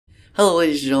Hello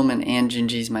ladies and gentlemen and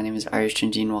gingies, my name is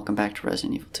irishgingy and welcome back to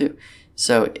Resident Evil 2.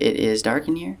 So it is dark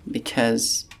in here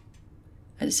because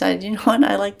I decided, you know what,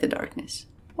 I like the darkness.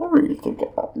 Oh, you think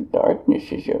darkness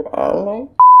is your ally?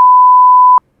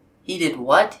 He did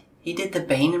what? He did the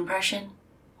Bane impression?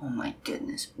 Oh my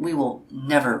goodness, we will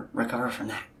never recover from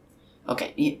that.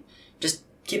 Okay, just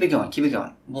keep it going,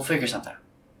 we'll figure something out.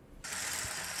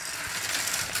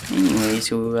 Anyway,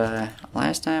 so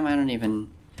last time, I don't even...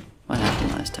 What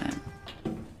happened last time?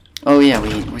 Oh yeah,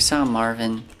 we saw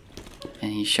Marvin,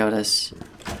 and he showed us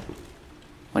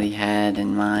what he had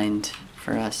in mind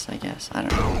for us, I guess. I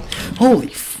don't know. Holy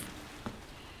f...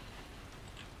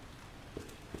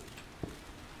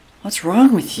 What's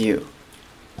wrong with you?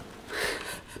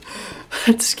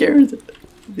 That scared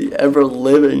the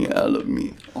ever-living out of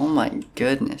me. Oh my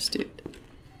goodness, dude.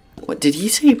 What, did he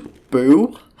say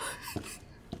boo?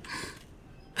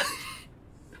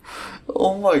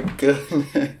 Oh my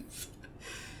goodness.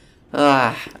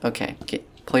 Okay.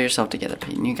 Pull yourself together,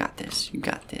 Peyton. You got this.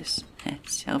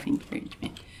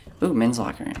 Self-encouragement. Ooh, men's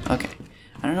locker room. Okay.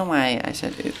 I don't know why I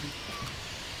said ooh.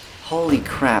 Holy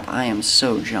crap, I am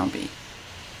so jumpy.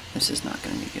 This is not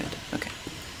gonna be good. Okay.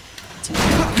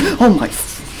 Oh my...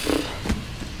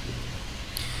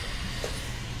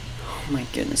 Oh my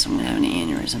goodness, I'm gonna have an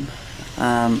aneurysm.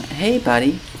 Hey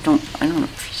buddy. I don't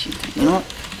appreciate that. You know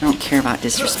what? I don't care about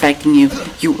disrespecting you.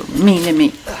 You were mean to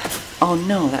me. Oh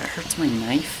no, that hurts my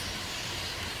knife.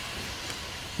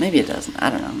 Maybe it doesn't. I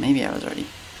don't know. Maybe I was already...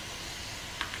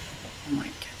 Oh my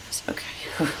goodness. Okay.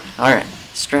 Alright.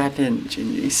 Strap in,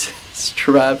 gingies.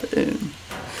 Strap in.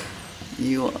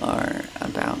 You are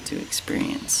about to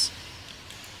experience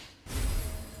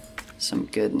some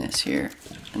goodness here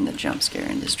in the jump scare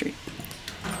industry.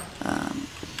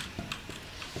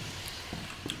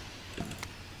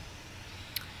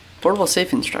 Portable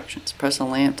safe instructions. Press a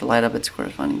lamp to light up its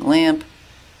corresponding lamp.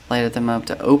 Light them up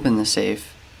to open the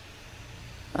safe.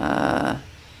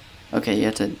 Okay, you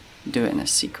have to do it in a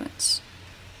sequence.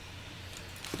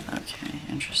 Okay,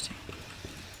 interesting.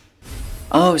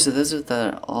 Oh, so those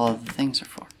are all the things are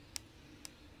for.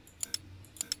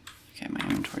 Okay, my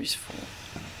inventory's full.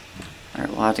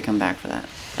 Alright, we'll have to come back for that.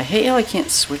 I hate how I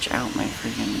can't switch out my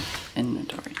freaking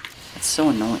inventory. It's so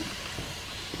annoying.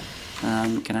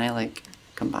 Can I, like,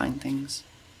 combine things?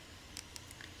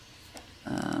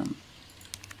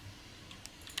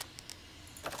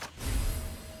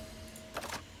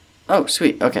 Oh,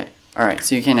 sweet. Okay. Alright,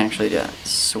 so you can actually do that.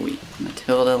 Sweet.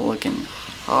 Matilda looking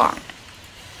hot.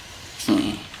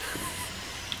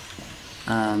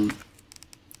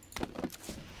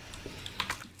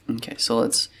 Okay, so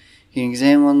you can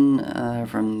examine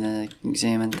from the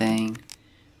examine thing.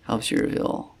 Helps you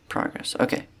reveal progress.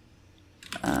 Okay.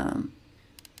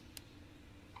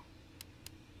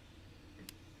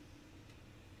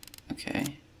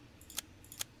 Okay.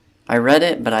 I read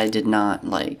it, but I did not,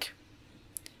 like...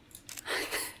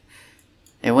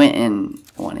 It went in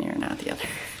one ear, not the other.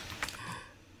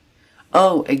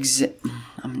 Oh,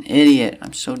 I'm an idiot.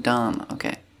 I'm so dumb.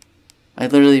 Okay. I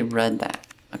literally read that.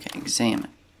 Okay,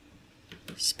 examine.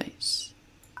 Space.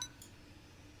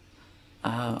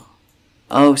 Oh.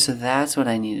 Oh, so that's what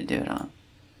I need to do it on.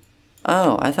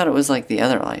 Oh, I thought it was like the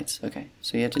other lights. Okay,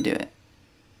 so you have to do it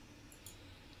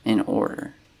in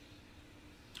order.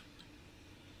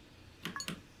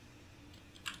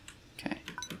 Okay.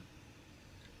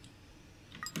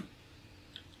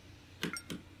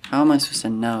 How am I supposed to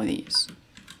know these?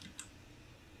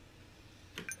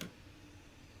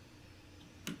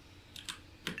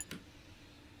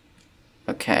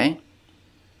 Okay.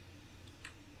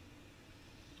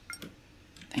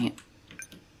 Dang it.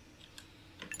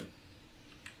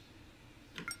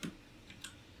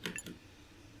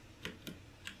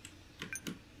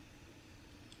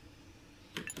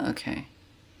 Okay.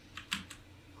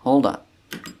 Hold up.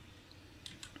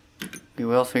 We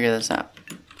will figure this out.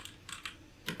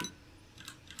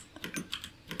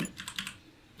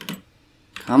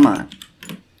 Come on.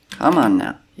 Come on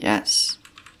now. Yes.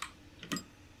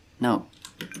 No.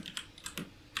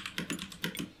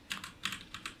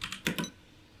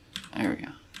 There we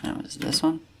go. Now is this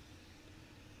one?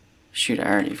 Shoot, I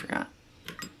already forgot.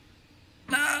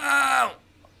 No!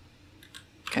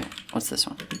 Okay, what's this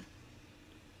one?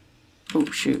 Oh,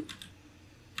 shoot.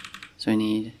 So we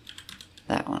need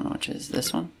that one, which is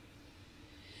this one.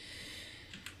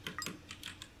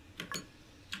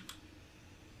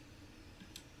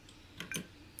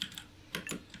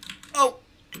 Oh!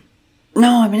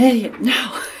 No, I'm an idiot.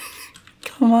 No!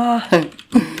 Come on.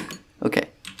 Okay,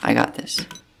 I got this.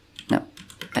 No,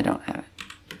 I don't have it.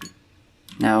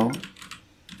 No.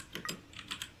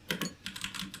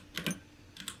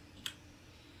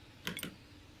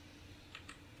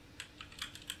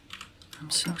 I'm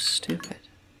so stupid.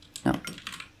 No.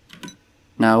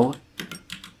 No.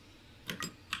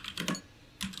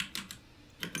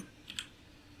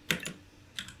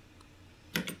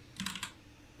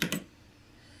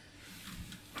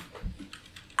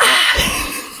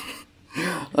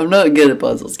 I'm not good at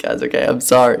puzzles, guys, okay? I'm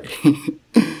sorry.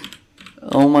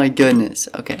 Oh my goodness.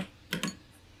 Okay.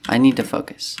 I need to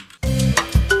focus.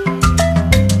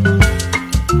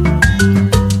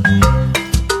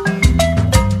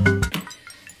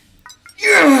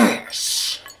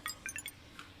 Yes!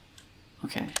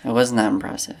 Okay, it wasn't that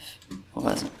impressive. It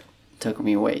wasn't. It took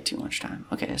me way too much time.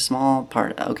 Okay, a small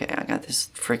part. Okay, I got this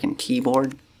freaking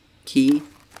keyboard key.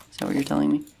 Is that what you're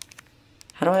telling me?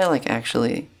 How do I, like,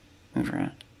 actually move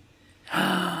around?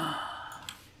 Oh,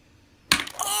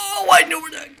 I know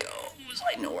where that goes.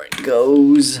 I know where it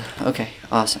goes. Okay,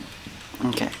 awesome.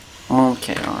 Okay.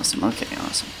 Okay, awesome. Okay,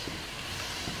 awesome.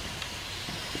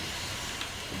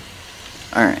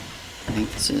 Alright. I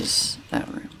think this is that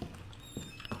room.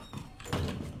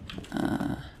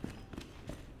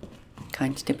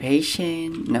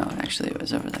 Constipation. No, actually it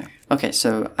was over there. Okay,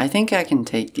 so I think I can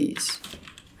take these.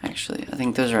 Actually, I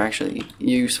think those are actually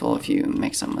useful if you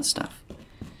mix them with stuff.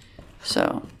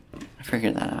 So, I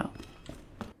figured that out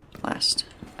last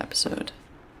episode,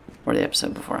 or the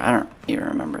episode before. I don't even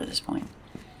remember at this point.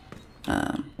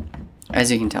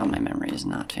 As you can tell, my memory is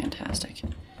not fantastic.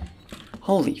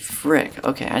 Holy frick.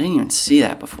 Okay, I didn't even see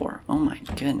that before. Oh my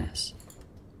goodness.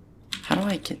 How do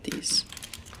I get these?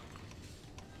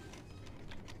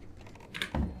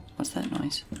 What's that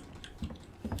noise?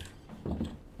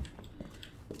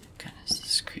 Goodness, this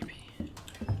is creepy.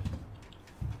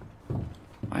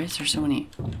 Why is there so many...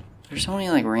 There's so many,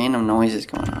 like, random noises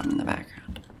going on in the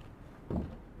background.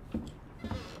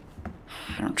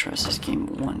 I don't trust this game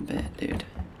one bit, dude.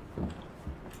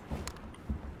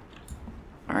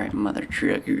 Alright, mother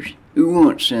truckers. Who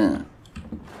wants some?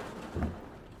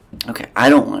 Okay, I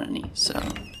don't want any, so...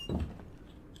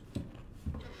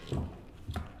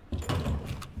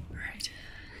 Alright.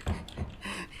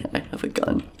 I have a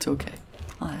gun. It's okay.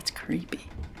 Oh, that's creepy.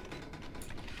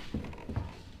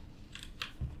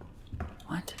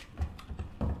 What?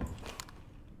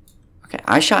 Okay,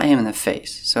 I shot him in the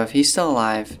face, so if he's still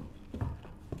alive...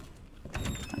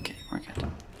 Okay, we're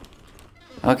good.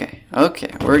 Okay,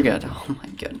 okay, we're good. Oh my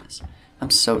goodness. I'm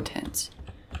so tense.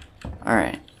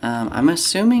 Alright, I'm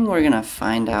assuming we're gonna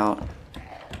find out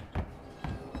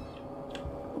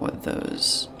what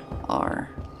those are.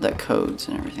 The codes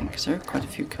and everything, because there are quite a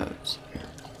few codes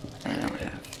that I don't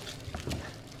have.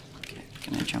 Okay,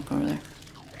 can I jump over there?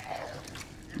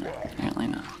 No, apparently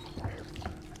not.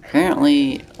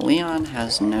 Apparently, Leon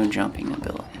has no jumping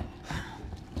ability.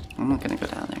 I'm not gonna go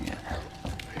down there yet.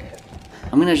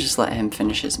 I'm gonna just let him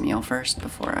finish his meal first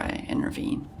before I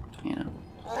intervene, you know.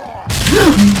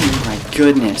 Oh my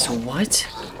goodness, what?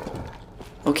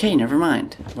 Okay, never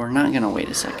mind. We're not gonna wait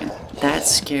a second. That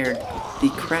scared the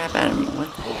crap out of me.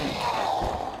 What the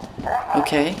heck?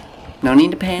 Okay, no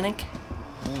need to panic.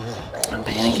 I'm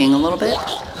panicking a little bit.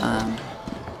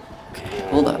 Okay,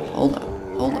 hold up, hold up,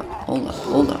 hold up, hold up,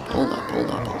 hold up, hold up, hold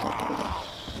up, hold up, hold up.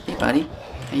 Hey buddy,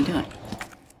 how you doing?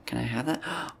 Can I have that?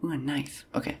 Ooh, a knife.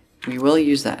 Okay, we will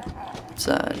use that. Let's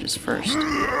just first.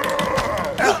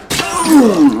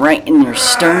 Boom! Right in your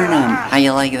sternum. How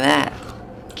you like that,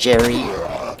 Jerry?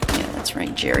 Yeah, that's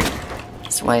right, Jerry.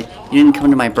 That's why you didn't come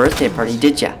to my birthday party,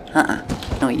 did ya?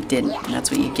 No, you didn't. And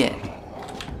that's what you get.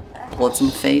 Bullets in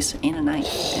the face and a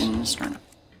knife in the sternum.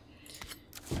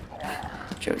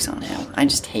 Joke's on him. I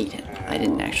just hate him. I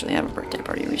didn't actually have a birthday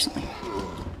party recently.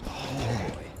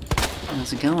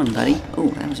 How's it going, buddy? Oh,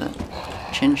 that was a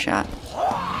chin shot.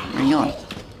 Where are you going?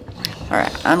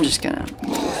 Alright, I'm just gonna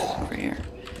move over here.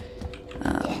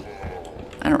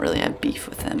 I don't really have beef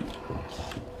with him.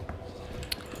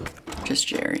 Just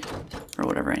Jerry. Or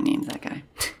whatever I named that guy.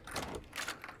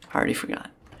 I already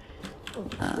forgot.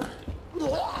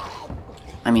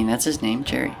 I mean, that's his name,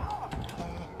 Jerry.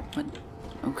 What?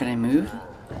 Oh, could I move?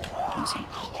 Let's see.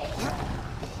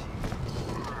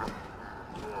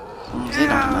 As long as they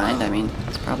don't mind, I mean,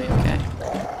 it's probably okay.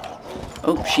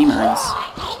 Oh, she minds.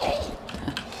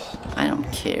 I don't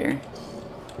care.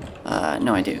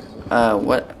 No, I do.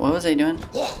 What was I doing?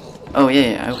 Oh,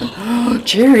 yeah, I opened. Oh,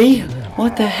 Jerry!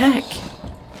 What the heck?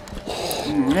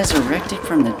 Resurrected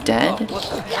from the dead?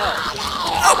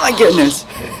 Oh my goodness!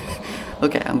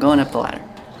 Okay, I'm going up the ladder.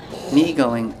 Me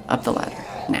going up the ladder.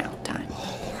 Now, time.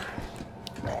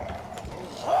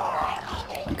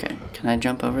 Okay, can I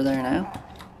jump over there now?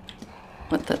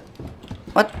 What the?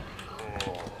 What?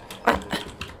 What?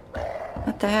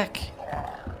 What the heck?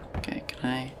 Okay, can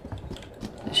I?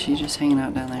 Is she just hanging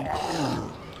out down there?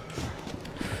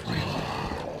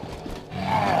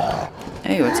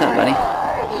 Hey, what's up, buddy?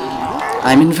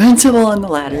 I'm invincible on the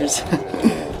ladders.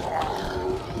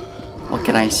 What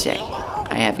can I say?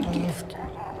 I have a gift.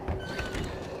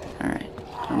 Alright,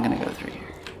 I'm gonna go through here.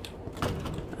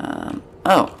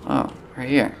 Oh, we're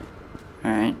here.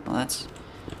 Alright, well that's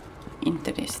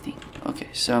interesting. Okay,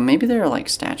 so maybe there are like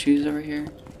statues over here.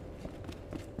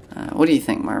 What do you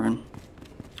think, Marvin?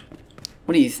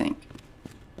 What do you think?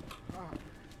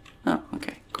 Oh,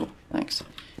 okay, cool, thanks.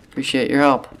 Appreciate your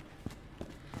help.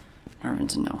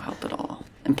 Marvin's no help at all.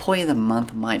 Employee of the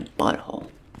month, my butthole.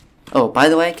 Oh, by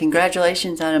the way,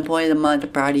 congratulations on Employee of the Month.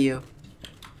 I'm proud of you.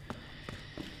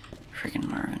 Freaking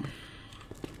Marvin.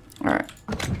 Alright.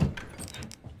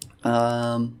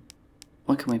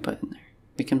 What can we put in there?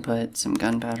 We can put some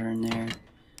gunpowder in there.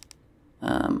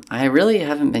 I really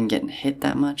haven't been getting hit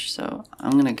that much, so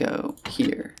I'm gonna go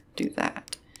here, do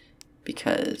that.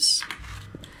 Because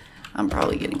I'm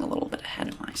probably getting a little bit ahead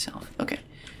of myself. Okay.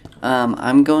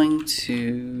 I'm going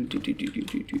to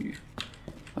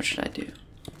what should I do?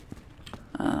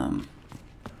 I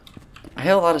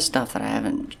have a lot of stuff that I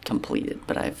haven't completed,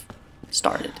 but I've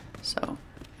started, so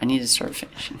I need to start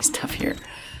finishing stuff here.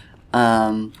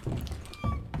 Yeah,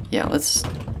 let's.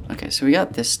 Okay, so we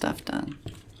got this stuff done.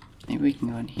 Maybe we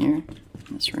can go in here, in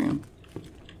this room.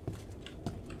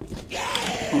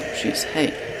 Oh, jeez,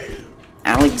 hey,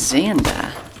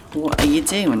 Alexander, what are you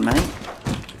doing, mate?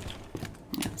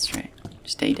 Yeah, that's right.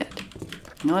 Stay dead.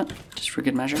 You know what? Just for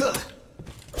good measure,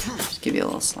 just give you a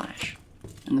little slash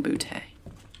in the bootay.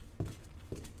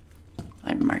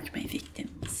 I marked my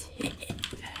victims.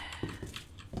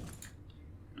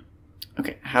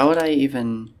 Okay, how would I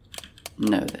even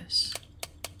know this?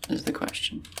 Is the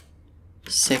question.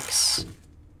 6.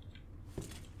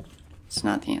 It's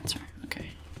not the answer.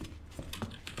 Okay.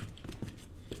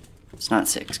 It's not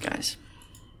 6, guys.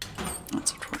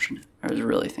 That's unfortunate. I was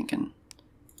really thinking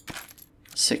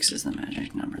 6 is the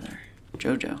magic number there.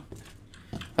 Jojo.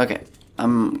 Okay.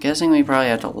 I'm guessing we probably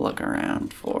have to look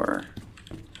around for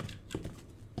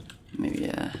maybe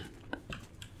a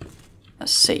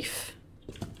safe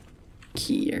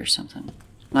key or something.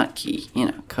 Not key, you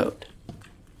know, code.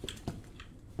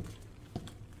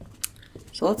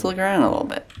 So let's look around a little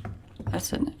bit.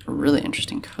 That's a really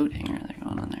interesting code hanger there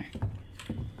going on there.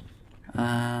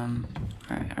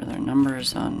 Alright, are there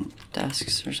numbers on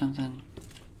desks or something?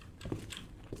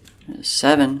 There's a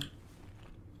 7.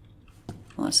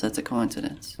 Unless that's a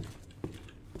coincidence.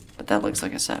 But that looks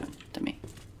like a 7 to me.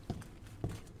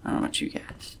 I don't know about you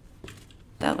guys.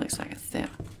 That looks like a 7.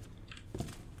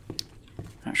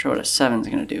 Not sure what a 7's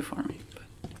gonna do for me. But...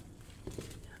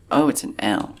 oh, it's an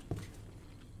L.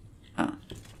 Oh.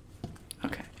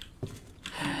 Okay.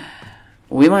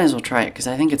 We might as well try it, because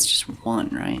I think it's just 1,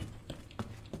 right?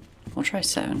 We'll try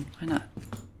 7. Why not?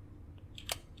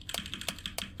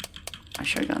 I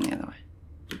should have gone the other way.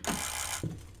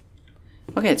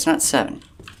 Okay, it's not 7.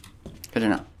 Good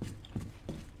enough.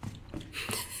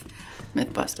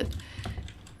 Myth busted.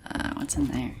 What's in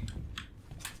there?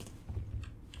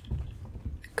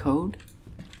 Code?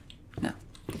 No.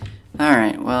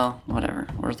 Alright, well, whatever.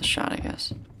 Worth a shot, I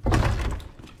guess.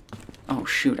 Oh,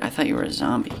 shoot. I thought you were a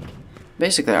zombie.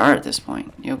 Basically are at this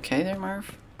point. You okay there,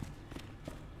 Marv?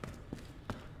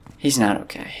 He's not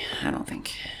okay. I don't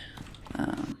think.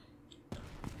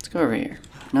 Let's go over here.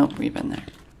 Nope, we've been there.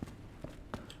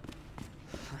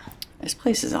 This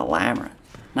place is a labyrinth.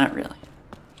 Not really.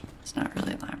 It's not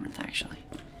really a labyrinth, actually.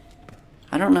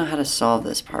 I don't know how to solve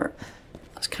this part.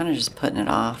 I was kind of just putting it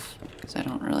off, because I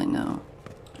don't really know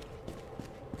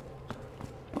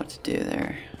what to do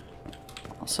there.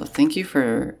 Also, thank you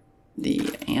for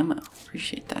the ammo.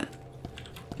 Appreciate that.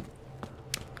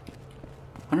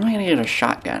 When am I going to get a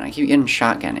shotgun? I keep getting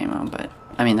shotgun ammo, but...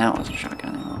 I mean, that wasn't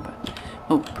shotgun ammo, but...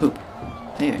 oh, poop.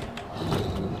 There.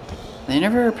 They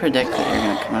never predict that you're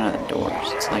going to come out of the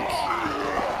doors. It's like...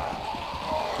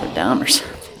 they're dumb or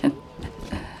something.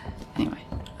 Anyway,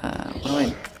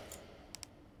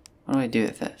 what do I do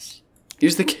with this?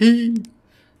 Use the key!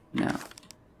 No.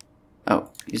 Oh,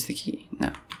 use the key.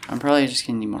 No. I'm probably just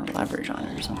going to need more leverage on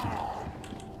it or something. I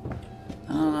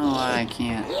don't know why I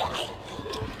can't.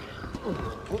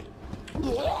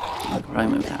 I'll probably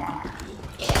move that one.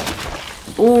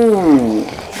 Ooh!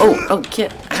 Oh,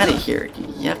 get out of here, you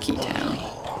yucky town.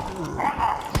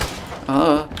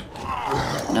 No.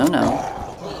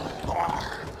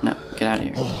 No, get out of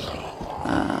here.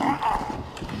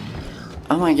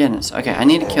 Oh my goodness. Okay, I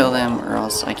need to kill them or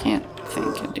else I can't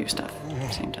think and do stuff at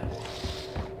the same time.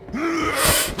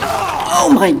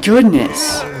 Oh my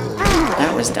goodness!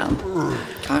 That was dumb.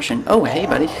 Caution. Oh, hey,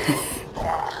 buddy.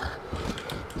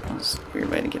 That was a weird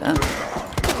way to get up.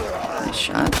 Nice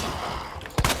shot.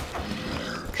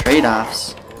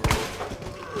 Trade-offs.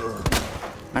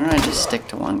 Why don't I just stick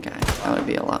to one guy? That would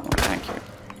be a lot more accurate.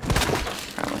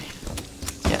 Probably.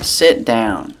 Yeah, sit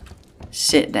down.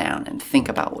 Sit down and think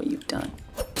about what you've done.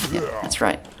 Yeah, that's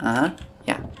right. Uh-huh.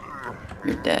 Yeah.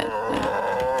 You're dead.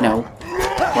 Yeah. No.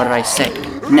 What did I say?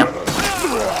 No.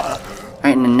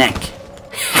 Right in the neck.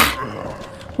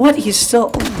 What? He's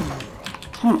still...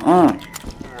 Come on.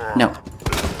 No.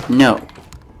 No.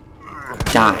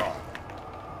 Die.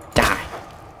 Die.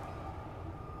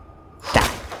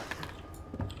 Die.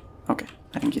 Okay.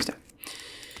 I think he's dead.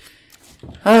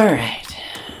 Alright.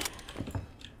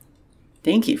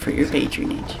 Thank you for your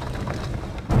patronage.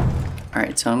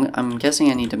 Alright, so I'm guessing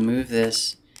I need to move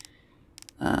this.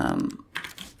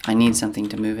 I need something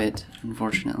to move it,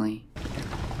 unfortunately.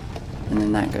 And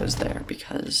then that goes there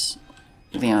because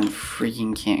Leon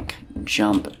freaking can't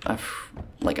jump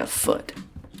like a foot.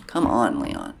 Come on,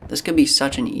 Leon. This could be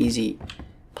such an easy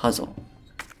puzzle.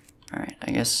 Alright,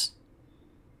 I guess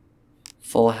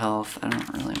full health. I don't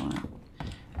really want to.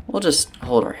 We'll just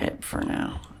hold our hip for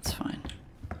now. That's fine.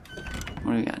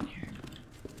 What do we got in here?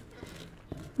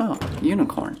 Oh,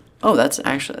 unicorn. Oh, that's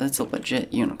a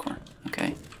legit unicorn.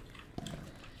 Okay.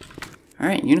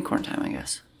 Alright, unicorn time, I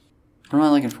guess. What am I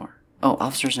looking for? Oh,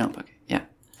 officer's notebook. Yeah.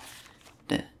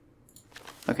 Duh.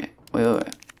 Okay,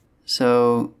 wait.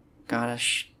 So, got a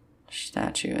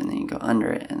statue, and then you go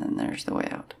under it, and then there's the way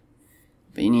out.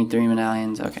 But you need 3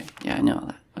 medallions. Okay, yeah, I know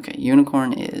that. Okay,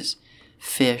 unicorn is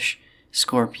fish,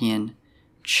 scorpion,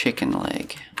 chicken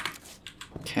leg.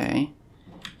 Okay.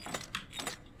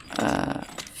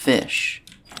 Fish,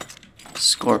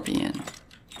 scorpion,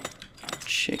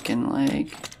 chicken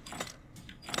leg.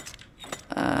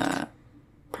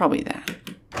 Probably that.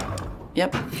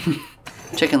 Yep.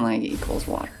 Chicken leg equals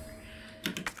water.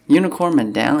 Unicorn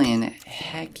medallion.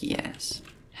 Heck yes.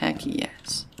 Heck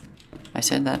yes. I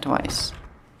said that twice.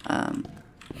 It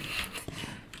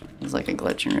was like a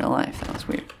glitch in real life. That was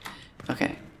weird.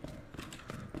 Okay.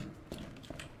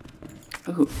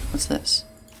 Ooh, what's this?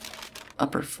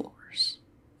 Upper floors.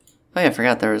 Oh yeah, I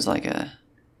forgot there was like a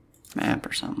map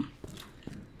or something.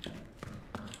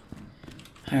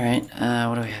 Alright,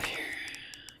 what do we have here?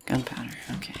 Gunpowder.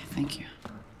 Okay, thank you.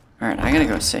 Alright, I gotta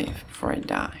go save before I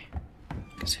die.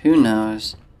 Because who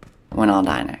knows when I'll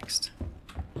die next.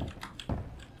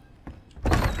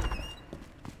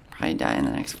 Probably die in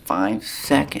the next 5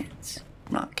 seconds.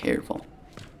 I'm not careful.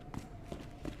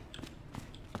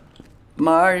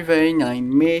 Marvin, I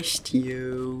missed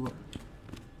you.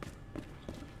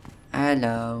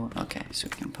 Hello. Okay, so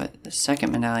we can put the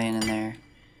second medallion in there.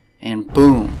 And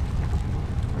boom.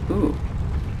 Ooh.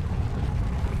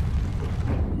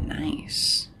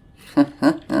 Nice.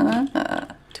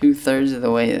 2/3 of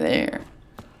the way there.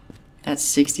 That's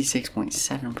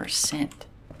 66.7%.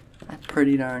 That's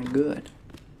pretty darn good.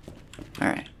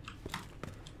 Alright.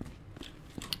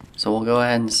 So we'll go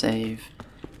ahead and save.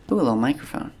 Ooh, a little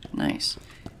microphone. Nice.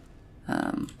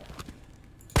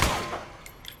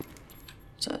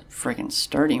 It's a freaking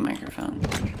sturdy microphone.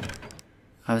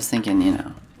 I was thinking, you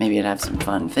know, maybe it'd have some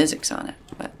fun physics on it,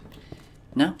 but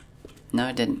no. No,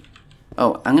 it didn't.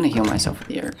 Oh, I'm gonna heal myself with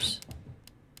the herbs.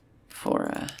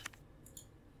 Before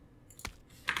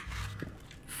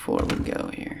we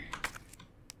go here.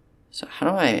 So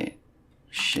how do I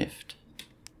shift?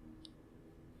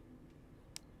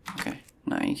 Okay,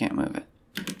 no, you can't move it.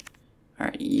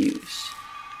 Alright, use.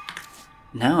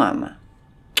 Now I'm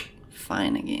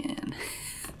fine again.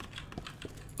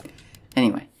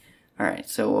 Anyway, alright,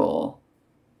 so we'll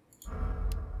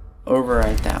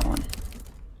overwrite that one.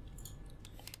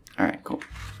 Alright, cool.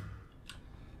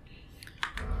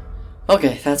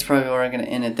 Okay, that's probably where I'm gonna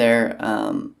end it there.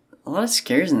 A lot of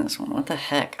scares in this one. What the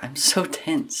heck? I'm so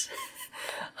tense.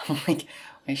 I'm like,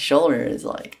 my shoulder is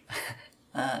like...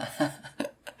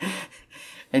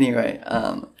 Anyway,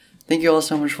 thank you all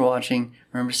so much for watching.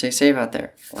 Remember to stay safe out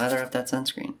there. Lather up that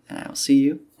sunscreen. And I will see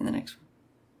you in the next one.